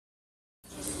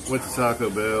Went to Taco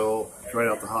Bell, tried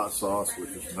out the hot sauce,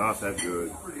 which is not that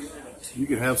good. You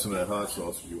can have some of that hot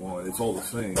sauce if you want. It's all the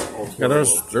same. Yeah,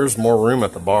 there's more room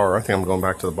at the bar. I think I'm going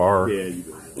back to the bar. Yeah, you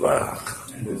do.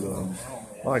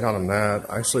 Well, I got him that.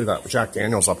 Actually, that Jack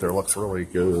Daniels up there looks really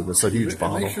good. It's a huge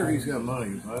bottle. Make sure he's got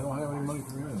money. I don't have any money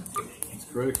for him. His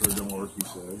credit card don't work, he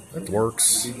said. It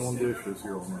works. He's on dishes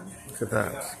here all night. Look at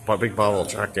that. Bought a big bottle of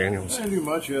Jack Daniels. I didn't do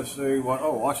much yesterday.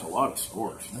 Watched a lot of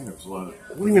sports. I think there was a lot of...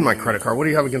 What do you mean my credit card? What do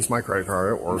you have against my credit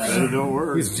card? It works. It don't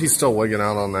work. He's still wigging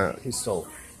out on that. He's still...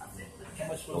 How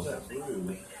much was that?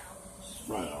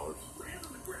 $5.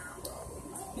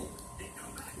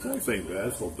 That ain't bad.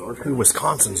 It's a little dark. Ooh,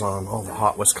 Wisconsin's on. All the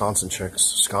hot Wisconsin chicks.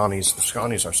 Scotties. The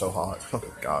Scotties are so hot. Oh,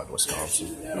 God,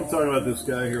 Wisconsin. I'm talking about this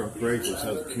guy here on Craigslist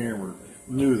has a camera.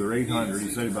 New, they're 800.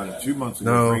 He said about it 2 months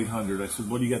ago. No. For 800. I said,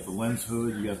 "What do you got? The lens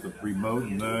hood? You got the remote?"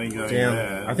 No, you got Damn.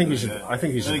 that. I think he should.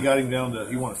 Then he got him down to.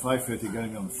 He wanted 550. Got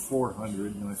him down to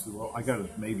 400. And I said, "Well, I got to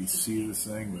maybe see this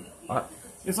thing, but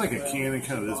it's like a Canon,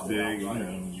 kind of this big, you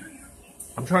know."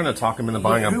 I'm trying to talk him into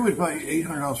buying Who a. would buy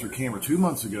 $800 for a camera 2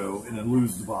 months ago and then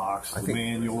lose the box, the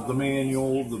manual,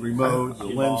 the remote, the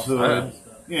lens hood?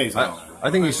 Yeah, he's out. I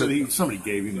think you should. Somebody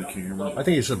gave him the camera. I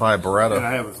think you should buy a And Beretta.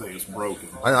 I have a thing, it's broken.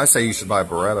 I say you should buy a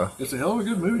Beretta. It's a hell of a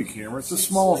good movie camera. It's a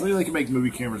small. They can make movie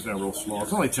cameras now real small.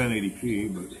 It's only 1080p,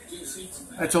 but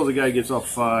I told the guy he gets off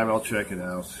 5. I'll check it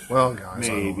out. Well, guys,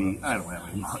 Maybe. I don't have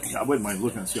any money. I wouldn't mind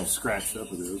looking and see how scratched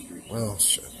up it is. Well,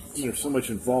 shit. There's so much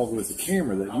involved with the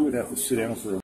camera that you would have to sit down for a